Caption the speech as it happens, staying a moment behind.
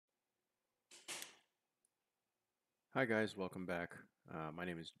Hi guys, welcome back. My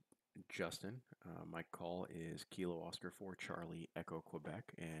name is Justin. My call is Kilo Oscar 4 Charlie Echo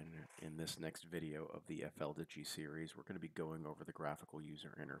Quebec, and in this next video of the FLDigi series, we're going to be going over the graphical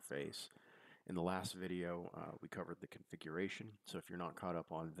user interface. In the last video, we covered the configuration, so if you're not caught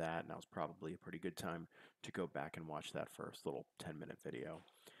up on that, now's probably a pretty good time to go back and watch that first little 10-minute video.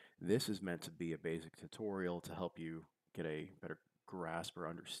 This is meant to be a basic tutorial to help you get a better grasp or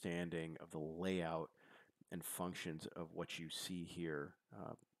understanding of the layout and functions of what you see here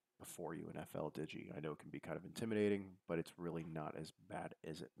before you in FLDigi. I know it can be kind of intimidating, but it's really not as bad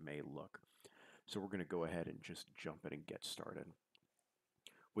as it may look. So we're going to go ahead and just jump in and get started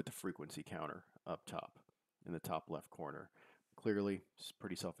with the frequency counter up top in the top left corner. Clearly, it's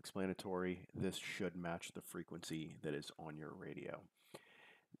pretty self-explanatory. This should match the frequency that is on your radio.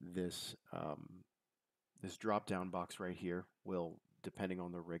 This this drop-down box right here will, depending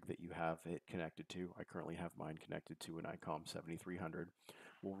on the rig that you have it connected to, I currently have mine connected to an ICOM 7300,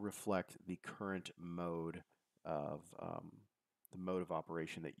 will reflect the current mode of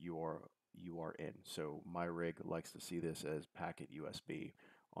operation that you are in. So my rig likes to see this as packet USB.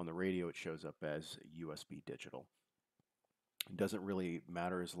 On the radio, it shows up as USB digital. It doesn't really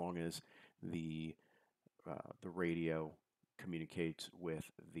matter as long as the radio communicates with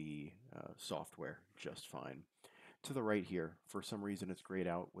the software just fine. To the right here, for some reason it's grayed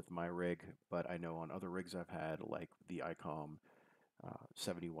out with my rig, but I know on other rigs I've had, like the ICOM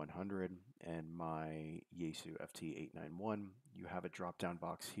 7100 and my Yaesu FT891, you have a drop-down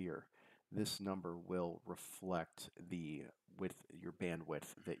box here. This number will reflect your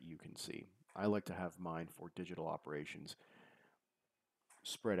bandwidth that you can see. I like to have mine for digital operations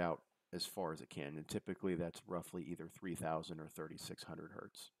spread out as far as it can, and typically that's roughly either 3000 or 3600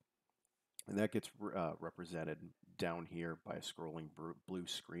 hertz. And that gets represented down here by a scrolling blue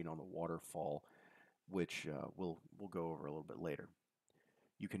screen on the waterfall, which we'll go over a little bit later.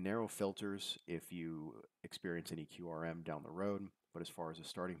 You can narrow filters if you experience any QRM down the road, but as far as a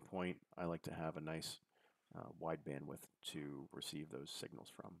starting point, I like to have a nice wide bandwidth to receive those signals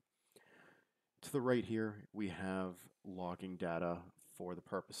from. To the right here, we have logging data for the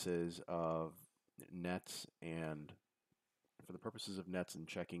purposes of nets and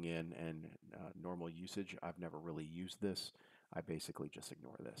checking in and normal usage. I've never really used this. I basically just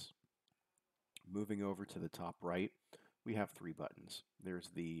ignore this. Moving over to the top right, we have three buttons. There's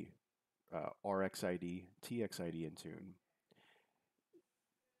the RxID, TXID, and Tune.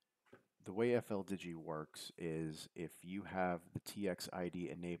 The way FLDigi works is if you have the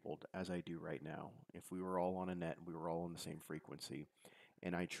TXID enabled, as I do right now, if we were all on a net and we were all on the same frequency,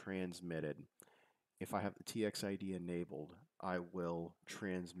 and I transmitted, if I have the TXID enabled, I will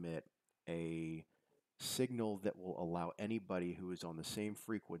transmit a signal that will allow anybody who is on the same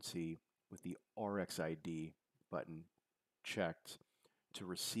frequency with the RxID button checked to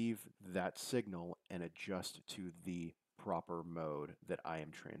receive that signal and adjust to the proper mode that I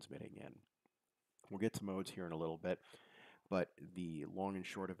am transmitting in. We'll get to modes here in a little bit, but the long and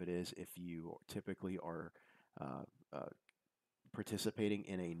short of it is if you typically are participating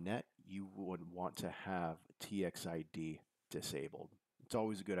in a net, you would want to have TXID disabled. It's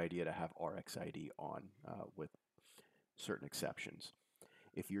always a good idea to have RxID on with certain exceptions.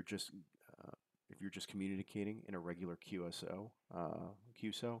 If you're just communicating in a regular QSO,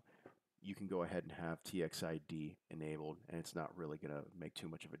 you can go ahead and have TXID enabled, and it's not really going to make too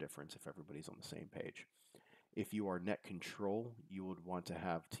much of a difference if everybody's on the same page. If you are net control, you would want to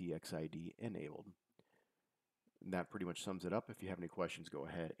have TXID enabled. And that pretty much sums it up. If you have any questions, go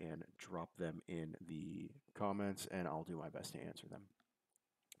ahead and drop them in the comments, and I'll do my best to answer them.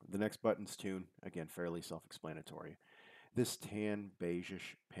 The next button's Tune. Again, fairly self-explanatory. This tan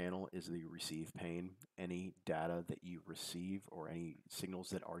beigeish panel is the receive pane. Any data that you receive or any signals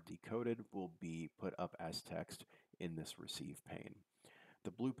that are decoded will be put up as text in this receive pane.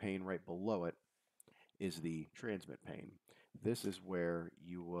 The blue pane right below it is the transmit pane. This is where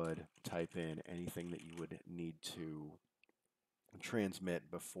you would type in anything that you would need to transmit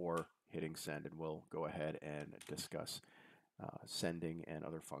before hitting send, and we'll go ahead and discuss sending and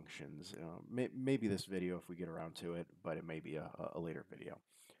other functions. Maybe this video if we get around to it, but it may be a later video.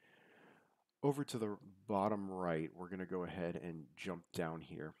 Over to the bottom right, we're going to go ahead and jump down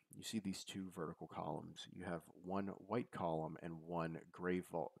here. You see these two vertical columns. You have one white column and one gray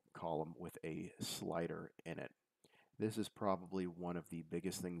column with a slider in it. This is probably one of the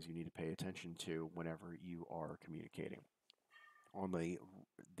biggest things you need to pay attention to whenever you are communicating. On the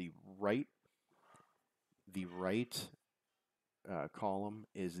right column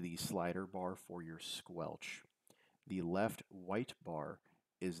is the slider bar for your squelch. The left white bar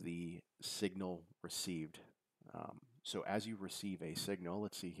is the signal received So as you receive a signal,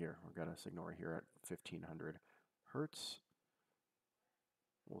 let's see here, we've got a signal right here at 1500 hertz.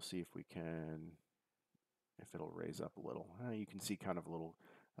 We'll see if we can, if it'll raise up a little. You can see kind of a little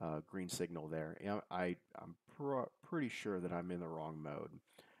green signal there. I'm pretty sure that I'm in the wrong mode.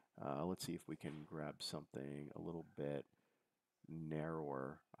 Let's see if we can grab something a little bit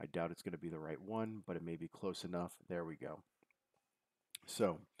narrower. I doubt it's going to be the right one, but it may be close enough. There we go.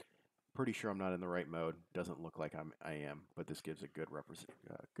 So, pretty sure I'm not in the right mode. Doesn't look like I am, but this gives a good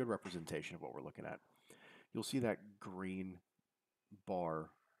representation of what we're looking at. You'll see that green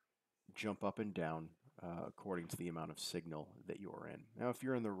bar jump up and down according to the amount of signal that you're in. Now, if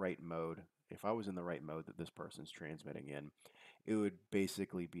you're in the right mode, if I was in the right mode that this person's transmitting in, it would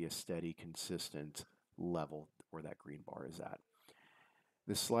basically be a steady, consistent level where that green bar is at.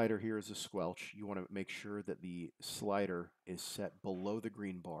 This slider here is a squelch. You want to make sure that the slider is set below the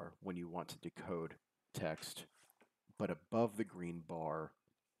green bar when you want to decode text, but above the green bar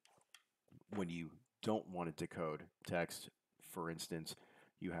when you don't want to decode text. For instance,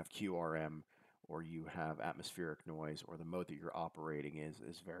 you have QRM or you have atmospheric noise, or the mode that you're operating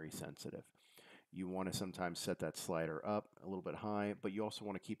is very sensitive. You want to sometimes set that slider up a little bit high, but you also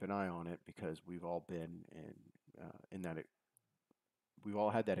want to keep an eye on it, because we've all been in that. We've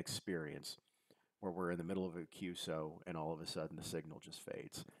all had that experience where we're in the middle of a QSO and all of a sudden the signal just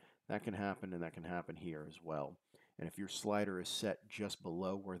fades. That can happen, and that can happen here as well. And if your slider is set just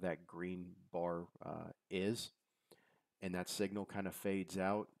below where that green bar is, and that signal kind of fades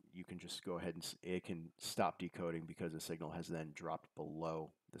out, you can just go ahead and it can stop decoding because the signal has then dropped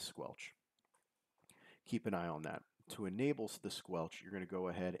below the squelch. Keep an eye on that. To enable the squelch, you're going to go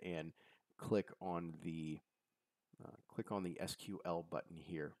ahead and click on the SQL button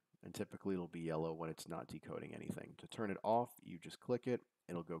here, and typically it'll be yellow when it's not decoding anything. To turn it off, you just click it.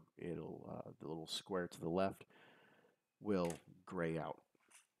 The little square to the left will gray out.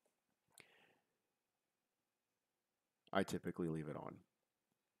 I typically leave it on.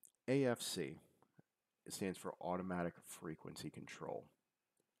 AFC, it stands for automatic frequency control.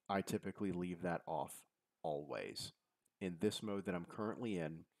 I typically leave that off always. In this mode that I'm currently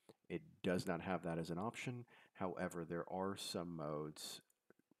in, it does not have that as an option. However, there are some modes,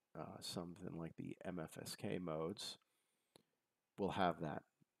 something like the MFSK modes, will have that.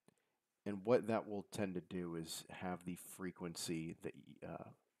 And what that will tend to do is have the frequency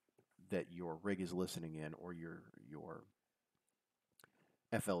that your rig is listening in, or your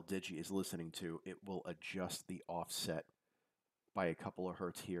FLDigi is listening to. It will adjust the offset by a couple of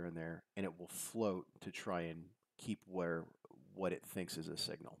hertz here and there, and it will float to try and keep what it thinks is a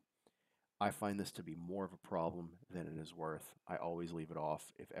signal. I find this to be more of a problem than it is worth. I always leave it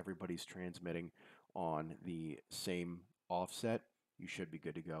off. If everybody's transmitting on the same offset, you should be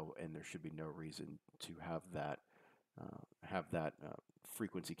good to go, and there should be no reason to have that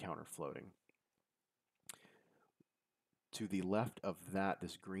frequency counter floating. To the left of that,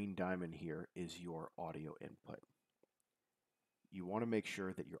 this green diamond here is your audio input. You want to make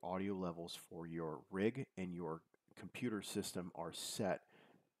sure that your audio levels for your rig and your computer system are set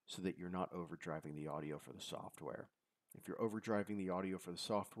so that you're not overdriving the audio for the software. If you're overdriving the audio for the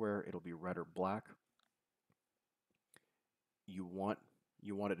software, it'll be red or black. You want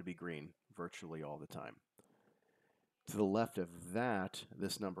it to be green virtually all the time. To the left of that,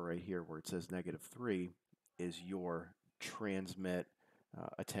 this number right here where it says -3 is your transmit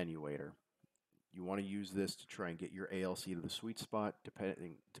attenuator. You want to use this to try and get your ALC to the sweet spot.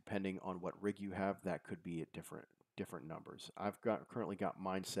 Depending on what rig you have, that could be at different numbers. I've currently got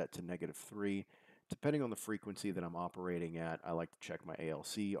mine set to -3. Depending on the frequency that I'm operating at, I like to check my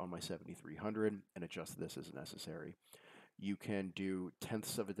ALC on my 7300 and adjust this as necessary. You can do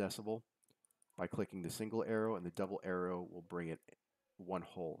tenths of a decibel by clicking the single arrow, and the double arrow will bring it 1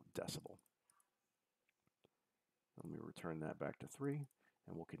 whole decibel. Let me return that back to 3,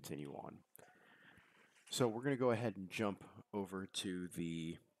 and we'll continue on. So we're going to go ahead and jump over to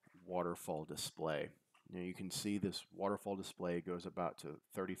the waterfall display. Now you can see this waterfall display goes about to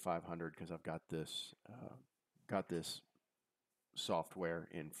 3500 because I've got this software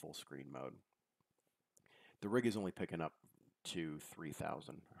in full screen mode. The rig is only picking up to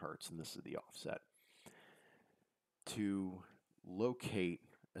 3000 hertz, and this is the offset. To locate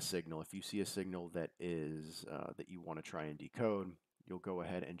a signal, if you see a signal that is that you want to try and decode, you'll go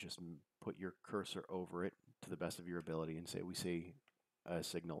ahead and just put your cursor over it to the best of your ability and say, we see a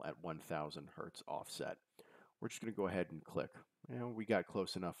signal at 1000 hertz offset. We're just going to go ahead and click. We got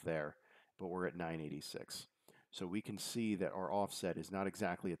close enough there, but we're at 986. So we can see that our offset is not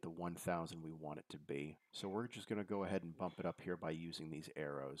exactly at the 1000 we want it to be. So we're just going to go ahead and bump it up here by using these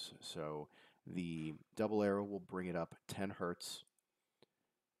arrows. So the double arrow will bring it up 10 hertz,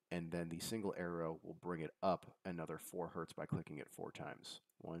 and then the single arrow will bring it up another 4 hertz by clicking it 4 times.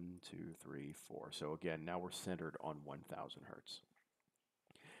 1, 2, 3, 4. So again, now we're centered on 1000 hertz.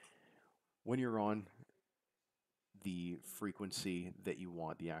 When you're on the frequency that you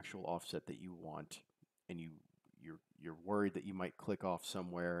want, the actual offset that you want, and you're worried that you might click off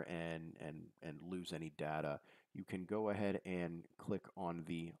somewhere and lose any data, you can go ahead and click on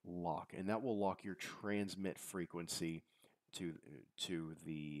the lock, and that will lock your transmit frequency to to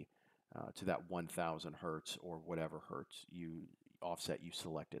that 1000 hertz or whatever hertz you offset you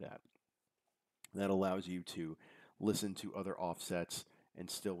selected at. That allows you to listen to other offsets, and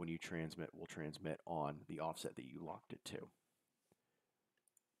still when you transmit will transmit on the offset that you locked it to.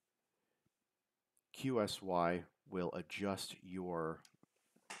 QSY will adjust your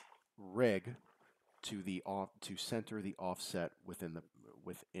rig to to center the offset within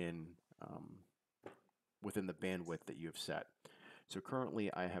within the bandwidth that you have set. So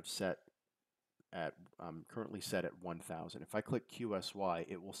currently I have set at currently set at 1000. If I click QSY,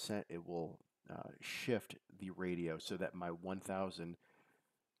 it will shift the radio so that my 1000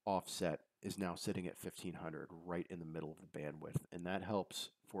 offset is now sitting at 1500, right in the middle of the bandwidth, and that helps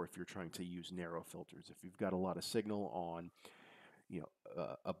for if you're trying to use narrow filters. If you've got a lot of signal on,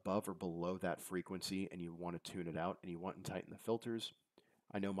 above or below that frequency, and you want to tune it out and you want to tighten the filters,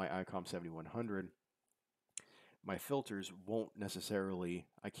 I know my ICOM 7100, my filters won't necessarily,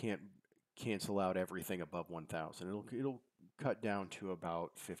 I can't cancel out everything above 1000. It'll cut down to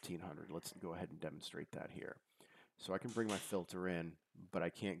about 1500. Let's go ahead and demonstrate that here. So I can bring my filter in, but I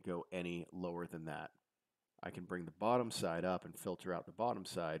can't go any lower than that. I can bring the bottom side up and filter out the bottom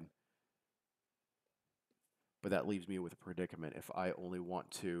side, but that leaves me with a predicament. If I only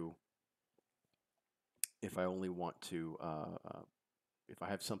want to, if I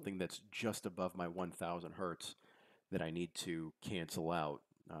have something that's just above my 1000 hertz that I need to cancel out,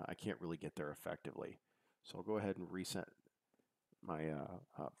 I can't really get there effectively. So I'll go ahead and reset my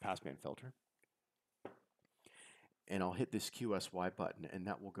passband filter, and I'll hit this QSY button, and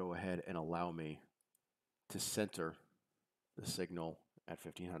that will go ahead and allow me to center the signal at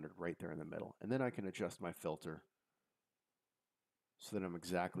 1500 right there in the middle. And then I can adjust my filter so that I'm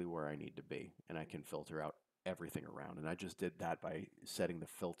exactly where I need to be, and I can filter out everything around. And I just did that by setting the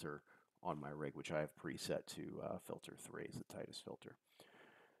filter on my rig, which I have preset to filter 3 is the tightest filter.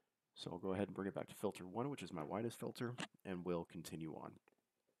 So I'll go ahead and bring it back to filter 1, which is my widest filter, and we'll continue on.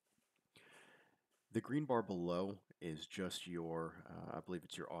 The green bar below is just your, I believe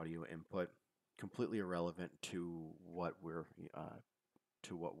it's your audio input, completely irrelevant to what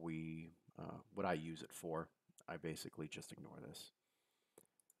what I use it for. I basically just ignore this.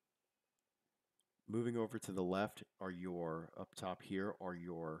 Moving over to the left are up top here are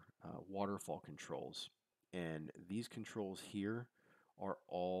your waterfall controls, and these controls here are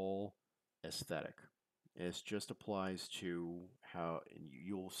all aesthetic. It just applies to how, and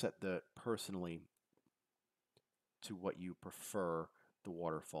you'll set the personally to what you prefer the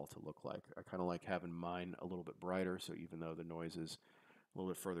waterfall to look like. I kind of like having mine a little bit brighter, so even though the noise is a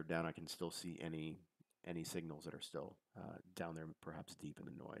little bit further down, I can still see any signals that are still down there, perhaps deep in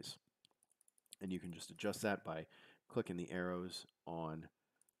the noise. And you can just adjust that by clicking the arrows on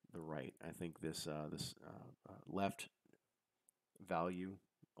the right. I think this left value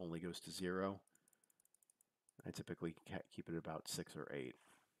only goes to 0. I typically keep it about 6 or 8.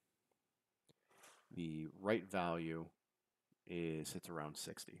 The right value sits around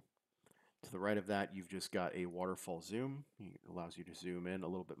 60. To the right of that, you've just got a waterfall zoom. It allows you to zoom in a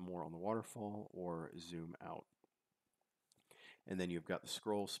little bit more on the waterfall or zoom out. And then you've got the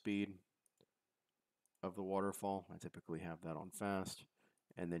scroll speed of the waterfall. I typically have that on fast.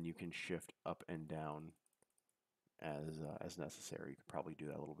 And then you can shift up and down as necessary. You could probably do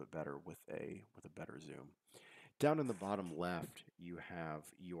that a little bit better with a better zoom. Down in the bottom left, you have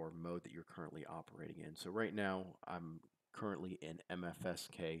your mode that you're currently operating in. So right now, I'm currently in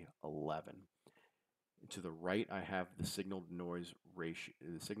MFSK 11. To the right, I have the signal to noise ratio,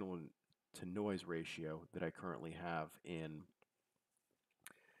 that I currently have in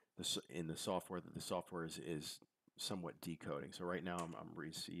the software that the software is somewhat decoding. So right now, I'm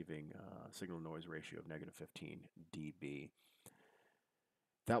receiving signal to noise ratio of -15 dB.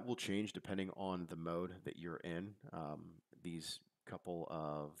 That will change depending on the mode that you're in. These couple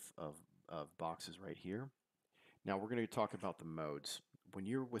of boxes right here. Now we're going to talk about the modes. When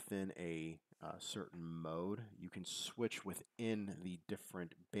you're within a certain mode, you can switch within the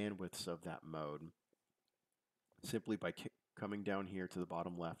different bandwidths of that mode simply by coming down here to the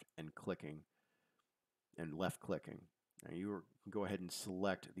bottom left and clicking and left clicking. Now you can go ahead and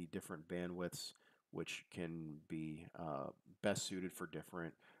select the different bandwidths which can be best suited for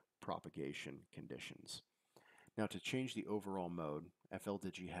different propagation conditions. Now to change the overall mode,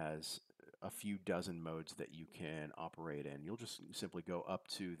 FLDigi has a few dozen modes that you can operate in. You'll just simply go up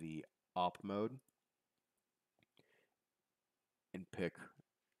to the op mode and pick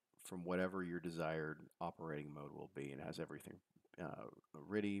from whatever your desired operating mode will be. And it has everything.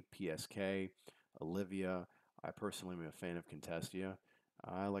 RIDI, PSK, Olivia. I personally am a fan of Contestia.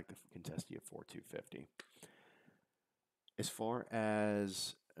 I like the Contestia 4250. As far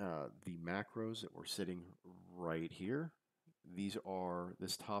as the macros that we're sitting right here,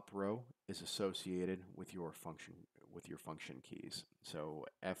 this top row is associated with your function keys. So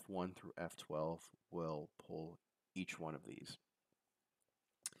F1 through F12 will pull each one of these.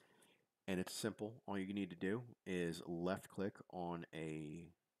 And it's simple. All you need to do is left click on a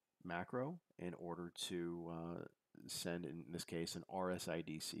macro in order to send, in this case, an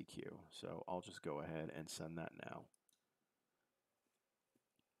RSID CQ. So I'll just go ahead and send that now.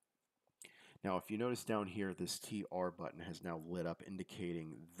 Now, if you notice down here, this TR button has now lit up,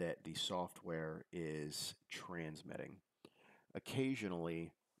 indicating that the software is transmitting.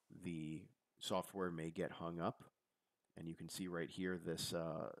 Occasionally, the software may get hung up, and you can see right here, this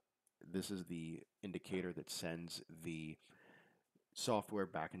is the indicator that sends the software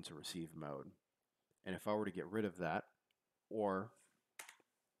back into receive mode. And if I were to get rid of that, or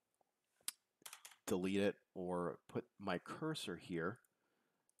delete it, or put my cursor here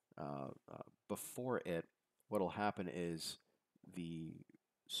before it, what'll happen is the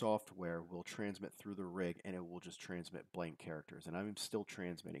software will transmit through the rig and it will just transmit blank characters. And I'm still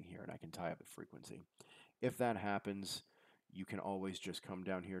transmitting here and I can tie up the frequency. If that happens, you can always just come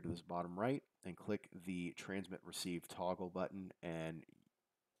down here to this bottom right and click the transmit receive toggle button, and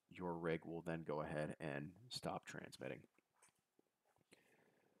your rig will then go ahead and stop transmitting.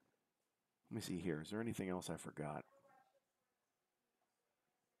 Let me see here. Is there anything else I forgot?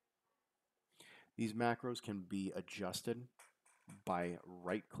 These macros can be adjusted by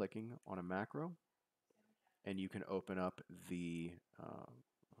right-clicking on a macro, and you can open up the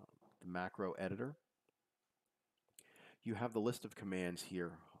macro editor. You have the list of commands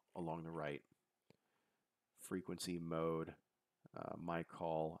here along the right: frequency, mode, my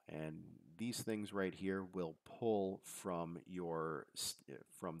call, and these things right here will pull from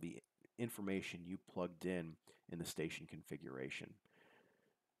the information you plugged in the station configuration.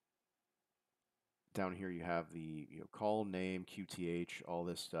 Down here you have the call name, QTH, all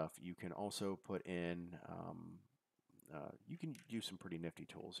this stuff. You can also put in, you can use some pretty nifty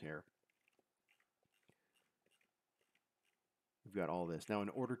tools here. We've got all this. Now, in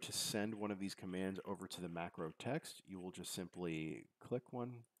order to send one of these commands over to the macro text, you will just simply click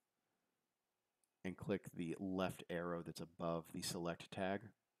one and click the left arrow that's above the select tag,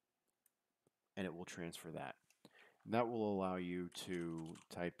 and it will transfer that. And that will allow you to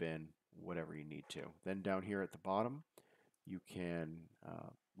type in whatever you need to. Then down here at the bottom, you can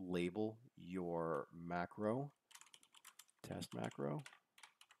label your macro, test macro,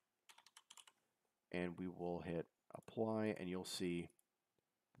 and we will hit apply, and you'll see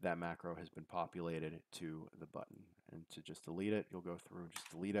that macro has been populated to the button. And to just delete it, you'll go through and just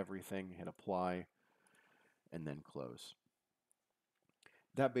delete everything, hit apply, and then close.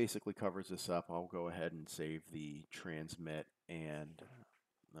 That basically covers this up. I'll go ahead and save the transmit and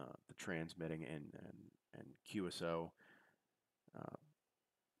the transmitting and QSO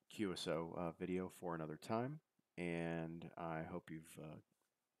video for another time. And I hope you've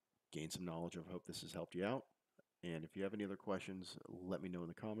gained some knowledge. I hope this has helped you out. And if you have any other questions, let me know in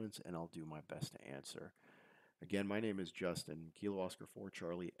the comments, and I'll do my best to answer. Again, my name is Justin, Kilo Oscar 4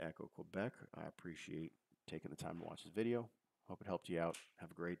 Charlie Echo Quebec. I appreciate taking the time to watch this video. Hope it helped you out. Have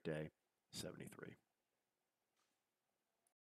a great day. 73.